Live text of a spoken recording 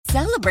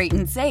Celebrate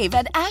and save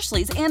at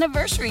Ashley's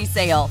Anniversary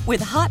Sale.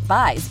 With Hot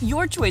Buys,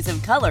 your choice of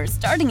colors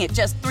starting at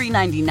just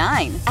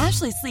 $3.99.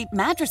 Ashley Sleep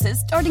mattresses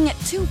starting at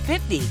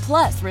 $2.50.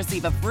 Plus,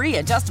 receive a free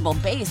adjustable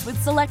base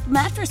with select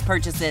mattress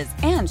purchases.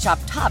 And shop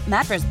top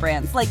mattress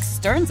brands like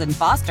Stearns &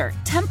 Foster,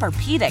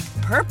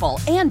 Tempur-Pedic, Purple,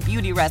 and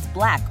Beautyrest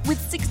Black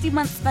with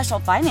 60-month special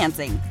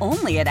financing.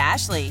 Only at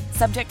Ashley.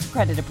 Subject to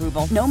credit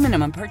approval. No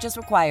minimum purchase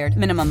required.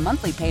 Minimum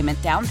monthly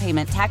payment, down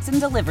payment, tax, and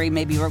delivery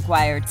may be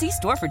required. See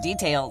store for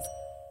details.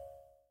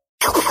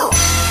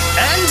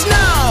 And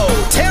now,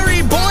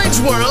 Terry Boyd's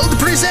World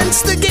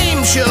presents the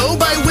game show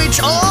by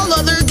which all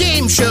other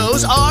game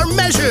shows are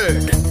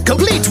measured.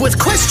 Complete with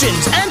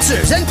questions,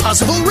 answers, and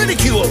possible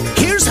ridicule.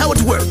 Here's how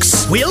it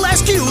works. We'll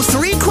ask you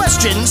 3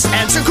 questions,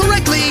 answer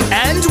correctly,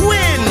 and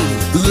win.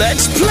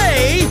 Let's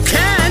play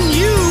Can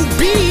You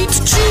Beat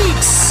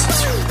Cheats?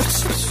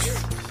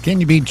 Can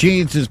You Beat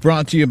Cheats is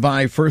brought to you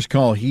by First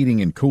Call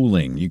Heating and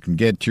Cooling. You can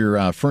get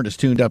your furnace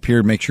tuned up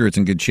here, make sure it's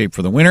in good shape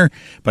for the winter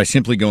by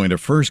simply going to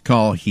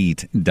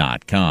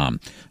firstcallheat.com.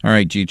 All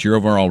right, Cheats, your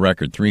overall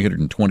record,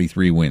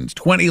 323 wins,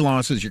 20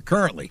 losses. You're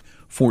currently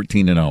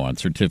 14-0 on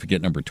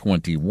certificate number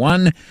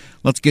 21.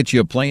 Let's get you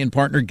a playing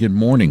partner. Good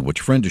morning.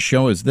 Which friend to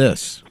show is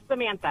this?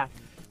 Samantha.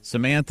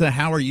 Samantha,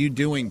 how are you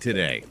doing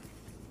today?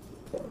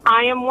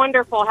 I am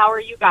wonderful. How are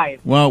you guys?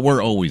 Well,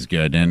 we're always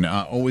good, and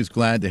always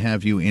glad to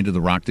have you into the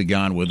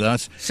Roctagon with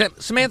us.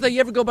 Samantha, you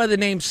ever go by the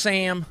name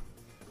Sam?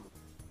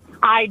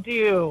 I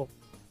do.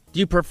 Do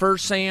you prefer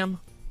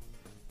Sam?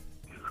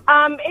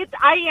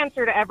 I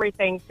answer to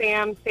everything.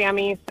 Sam,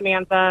 Sammy,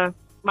 Samantha.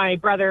 My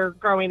brother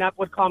growing up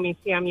would call me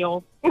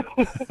Samuel.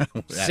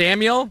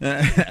 Samuel?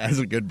 That's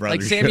a good brother.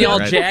 Like Samuel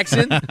right?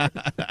 Jackson?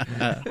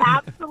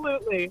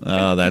 Absolutely.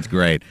 Oh, that's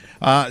great.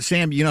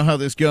 Sam, you know how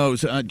this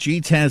goes.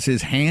 Jeets has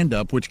his hand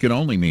up, which could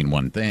only mean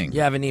one thing.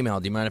 You have an email.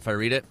 Do you mind if I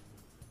read it?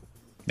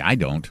 I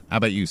don't. How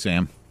about you,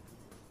 Sam?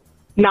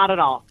 Not at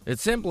all. It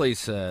simply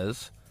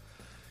says,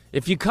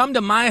 if you come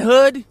to my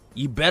hood,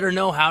 you better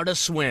know how to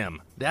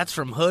swim. That's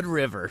from Hood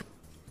River.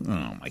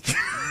 Oh, my God.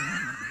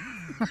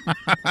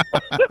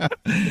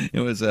 It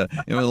was a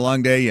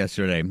long day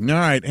yesterday. All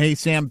right, hey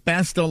Sam,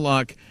 best of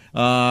luck.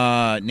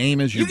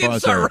 Name is your buzzer. You can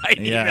start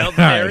writing emails, All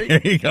Barry.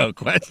 right, here you go.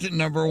 Question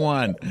number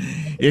 1: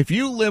 if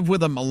you live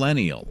with a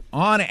millennial,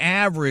 on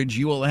average,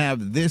 you will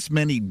have this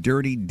many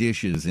dirty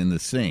dishes in the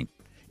sink.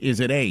 Is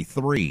it A,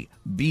 3,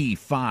 B,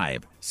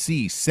 5,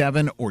 C,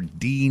 7, or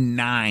D,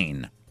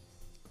 9?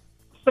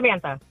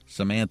 Samantha.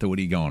 Samantha, what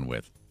are you going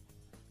with?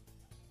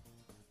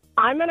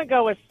 I'm going to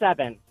go with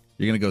 7.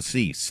 You're going to go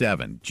C,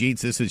 7.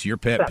 Jeets, this is your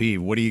pet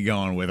peeve. What are you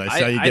going with? I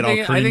saw you get all I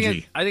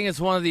cringy. think it's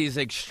one of these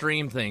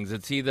extreme things.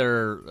 It's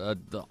either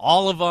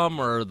all of them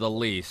or the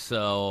least.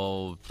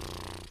 So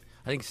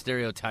I think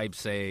stereotypes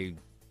say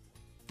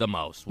the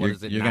most. What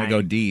is it? You're going to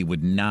go D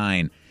with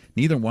 9.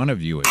 Neither one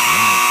of you is. The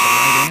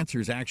right answer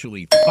is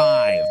actually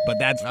 5, but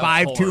that's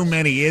 5 too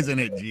many, isn't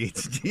it,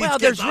 Jeets? Well,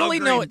 there's really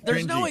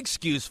no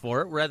excuse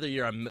for it, whether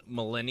you're a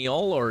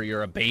millennial or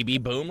you're a baby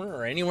boomer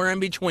or anywhere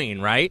in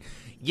between, right?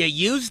 You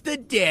use the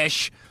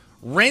dish,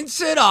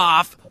 rinse it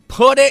off,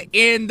 put it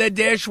in the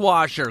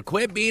dishwasher.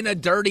 Quit being a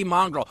dirty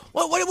mongrel.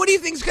 What do you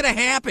think's going to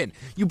happen?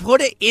 You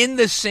put it in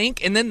the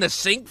sink, and then the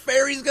sink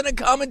fairy's going to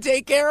come and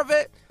take care of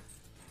it?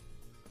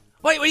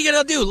 Wait, what are you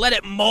going to do? Let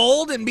it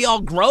mold and be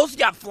all gross? You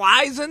got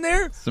flies in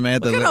there?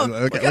 Samantha,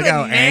 look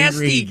how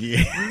nasty,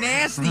 angry.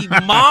 nasty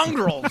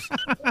mongrels.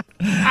 God.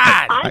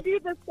 I do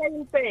the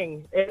same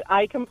thing.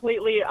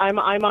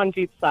 I'm on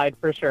Jeep's side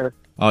for sure.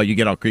 Oh, you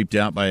get all creeped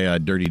out by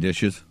dirty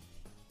dishes?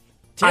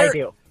 I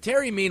do.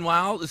 Terry,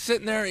 meanwhile, is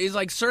sitting there. He's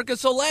like Cirque du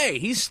Soleil.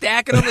 He's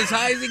stacking them as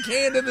high as he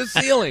can to the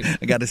ceiling.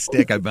 I got a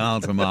stick. I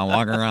balance them while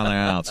walking around the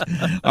house.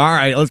 All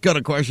right, let's go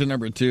to question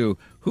number 2.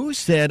 Who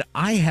said,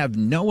 I have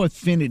no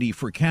affinity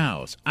for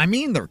cows? I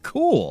mean, they're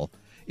cool.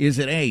 Is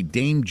it A,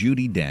 Dame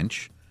Judi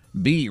Dench,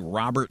 B,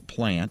 Robert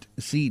Plant,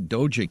 C,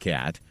 Doja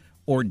Cat,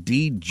 or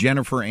D,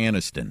 Jennifer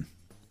Aniston?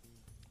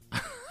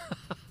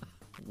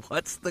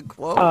 What's the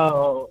quote?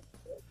 Oh.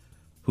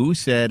 Who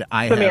said,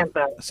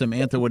 Samantha.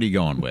 Samantha, what are you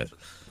going with?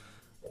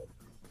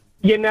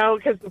 You know,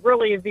 because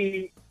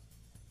really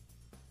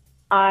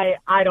I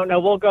don't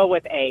know. We'll go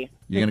with A.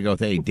 You're going to go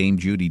with A, Dame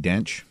Judi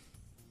Dench?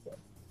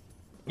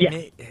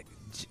 Yeah.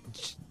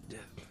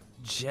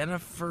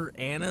 Jennifer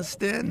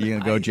Aniston? You're going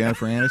to go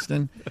Jennifer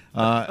Aniston?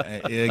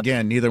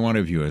 Again, neither one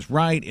of you is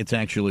right. It's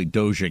actually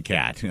Doja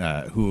Cat,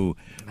 who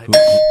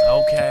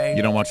okay.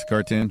 You don't watch the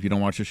cartoon? You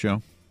don't watch the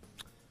show?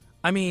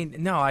 I mean,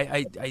 no,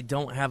 I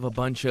don't have a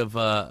bunch of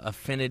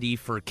affinity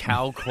for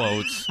cow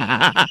quotes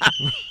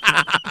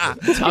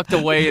tucked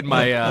away in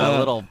my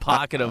little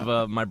pocket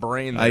of my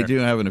brain there. I do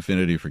have an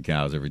affinity for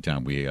cows every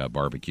time we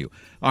barbecue.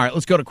 All right,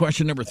 let's go to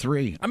question number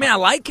 3. I mean, I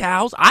like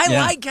cows. I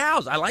like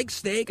cows. I like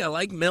steak. I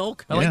like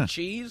milk. I like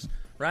cheese.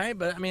 Right?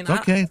 But, I mean,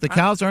 it's okay. The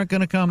cows aren't going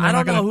to come. I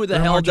don't know who the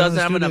hell doesn't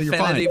have an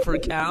affinity for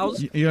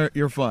cows.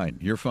 You're fine.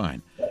 You're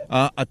fine.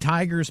 A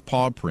tiger's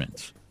paw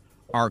prints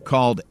are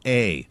called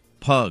A,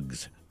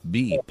 pugs,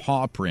 B,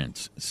 paw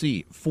prints,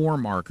 C,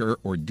 foremarker,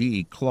 or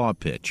D, claw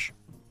pitch.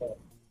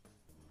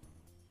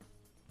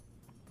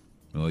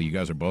 Well, you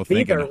guys are both These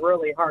thinking. are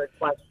really hard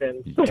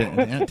questions.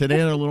 Today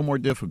they're a little more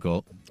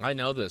difficult. I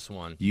know this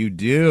one. You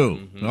do.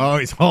 Mm-hmm. Oh,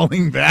 he's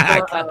holding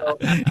back.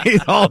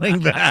 He's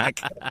holding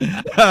back.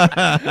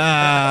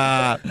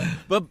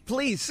 But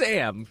please,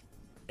 Sam,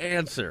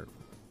 answer.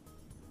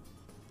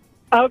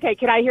 Okay,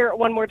 can I hear it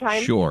one more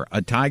time? Sure.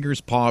 A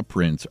tiger's paw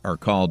prints are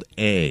called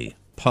A,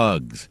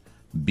 pugs,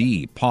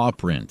 B, paw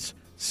prints,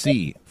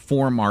 C,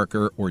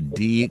 foremarker, or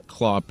D,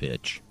 claw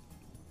pitch.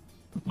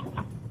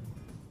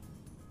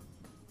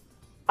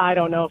 I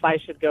don't know if I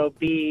should go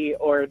B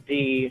or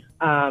D.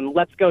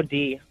 Let's go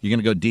D. You're going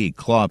to go D,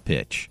 claw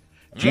pitch.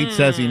 Jeet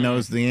says he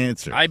knows the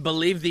answer. I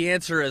believe the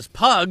answer is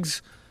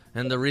pugs,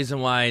 and the reason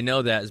why I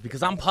know that is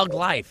because I'm pug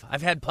life.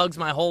 I've had pugs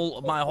my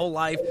whole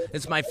life.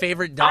 It's my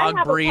favorite dog I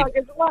have breed. a pug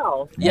as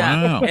well.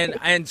 Yeah, Wow.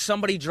 and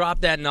somebody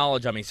dropped that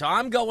knowledge on me, so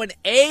I'm going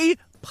A,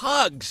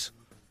 pugs.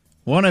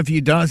 One of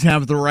you does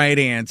have the right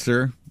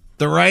answer.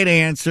 The right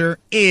answer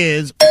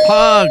is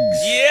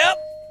pugs. Yep,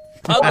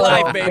 pug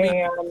life, baby.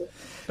 Man.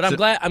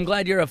 But I'm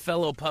glad you're a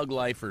fellow pug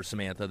lifer,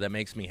 Samantha. That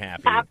makes me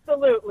happy.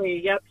 Absolutely.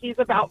 Yep, he's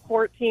about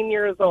 14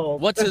 years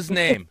old. What's his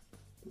name?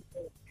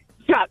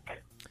 Chuck.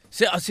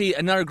 See,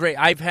 another great.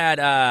 I've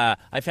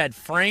had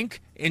Frank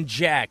and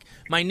Jack.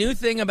 My new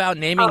thing about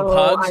naming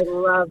pugs I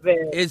love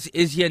it.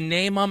 is you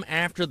name them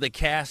after the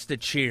cast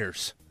of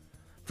Cheers.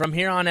 From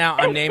here on out,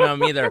 I'm naming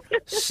them either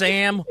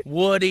Sam,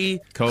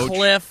 Woody, Coach.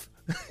 Cliff,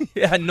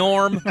 yeah,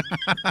 Norm.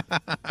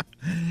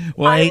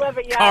 Well, I hey, love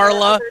it. Yeah,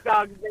 Carla. The other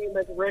dog's name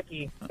is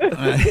Ricky.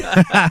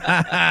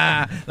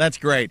 that's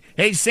great.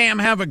 Hey, Sam,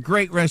 have a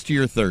great rest of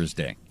your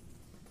Thursday.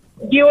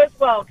 You as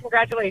well.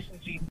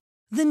 Congratulations, Gene.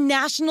 The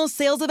national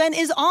sales event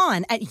is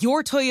on at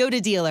your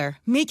Toyota dealer,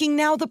 making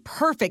now the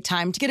perfect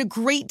time to get a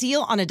great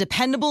deal on a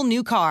dependable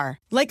new car.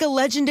 Like a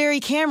legendary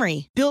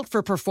Camry, built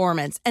for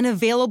performance and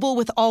available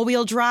with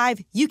all-wheel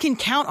drive, you can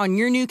count on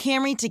your new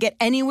Camry to get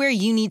anywhere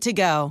you need to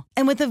go.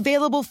 And with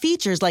available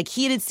features like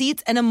heated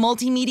seats and a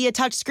multimedia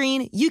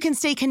touchscreen, you can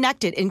stay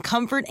connected in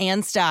comfort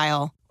and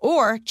style.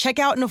 Or check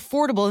out an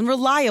affordable and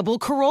reliable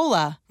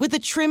Corolla with a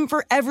trim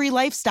for every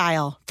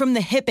lifestyle. From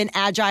the hip and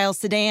agile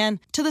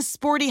sedan to the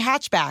sporty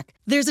hatchback,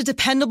 there's a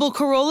dependable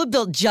Corolla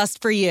built just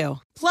for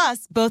you.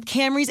 Plus, both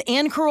Camrys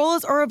and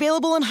Corollas are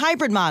available in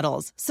hybrid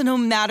models, so no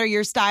matter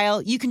your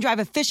style, you can drive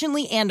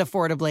efficiently and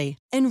affordably.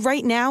 And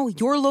right now,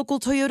 your local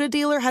Toyota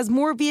dealer has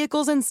more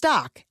vehicles in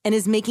stock and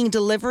is making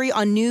delivery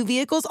on new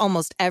vehicles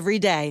almost every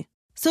day.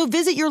 So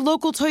visit your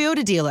local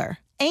Toyota dealer.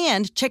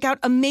 And check out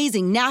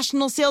amazing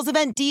national sales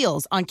event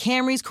deals on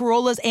Camrys,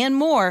 Corollas, and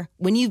more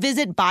when you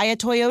visit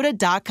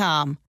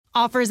buyatoyota.com.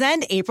 Offers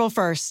end April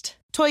 1st.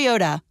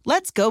 Toyota,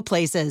 let's go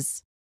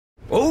places.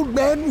 Old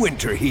Man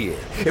Winter here.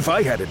 If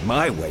I had it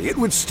my way, it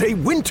would stay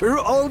winter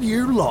all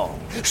year long.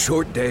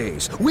 Short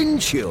days, wind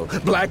chill,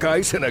 black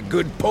ice, and a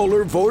good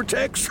polar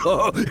vortex.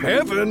 Oh,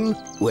 heaven.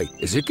 Wait,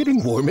 is it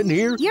getting warm in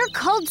here? Your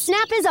cold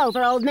snap is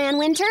over, Old Man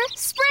Winter.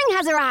 Spring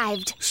has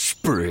arrived.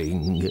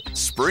 Spring.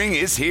 Spring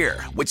is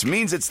here, which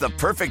means it's the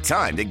perfect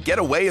time to get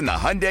away in the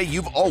Hyundai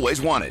you've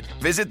always wanted.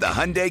 Visit the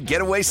Hyundai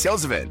Getaway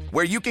Sales Event,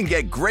 where you can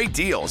get great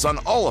deals on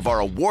all of our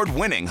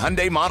award-winning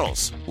Hyundai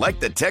models, like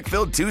the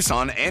tech-filled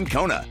Tucson and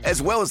Kona,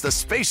 as well as the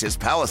spacious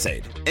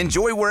Palisade.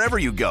 Enjoy wherever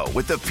you go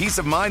with the peace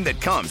of mind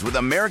that comes with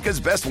America's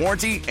best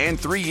warranty and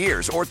 3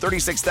 years or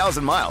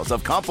 36,000 miles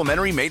of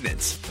complimentary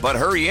maintenance. But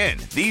hurry in,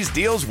 these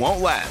deals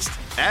won't last.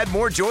 Add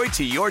more joy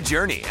to your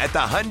journey at the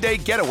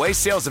Hyundai Getaway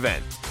Sales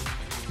Event.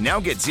 Now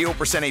get 0%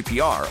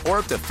 APR or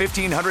up to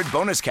 $1,500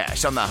 bonus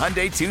cash on the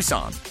Hyundai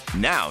Tucson.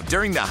 Now,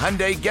 during the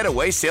Hyundai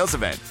Getaway Sales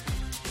Event.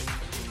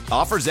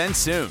 Offers end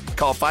soon.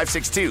 Call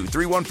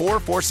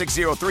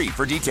 562-314-4603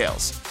 for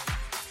details.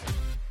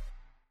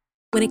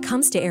 When it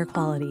comes to air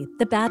quality,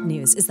 the bad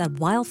news is that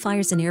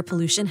wildfires and air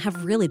pollution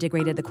have really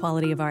degraded the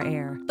quality of our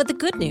air. But the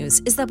good news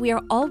is that we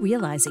are all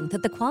realizing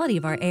that the quality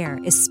of our air,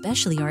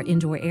 especially our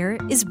indoor air,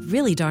 is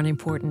really darn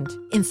important.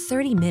 In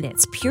 30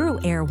 minutes, Puro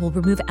Air will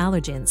remove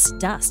allergens,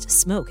 dust,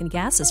 smoke, and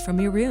gases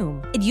from your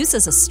room. It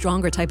uses a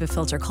stronger type of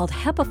filter called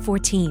HEPA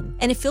 14,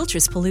 and it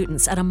filters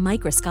pollutants at a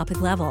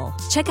microscopic level.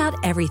 Check out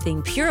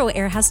everything Puro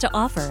Air has to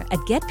offer at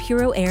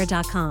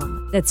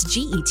getpuroair.com. That's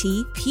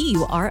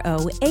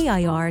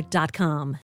GETPUROAIR.com.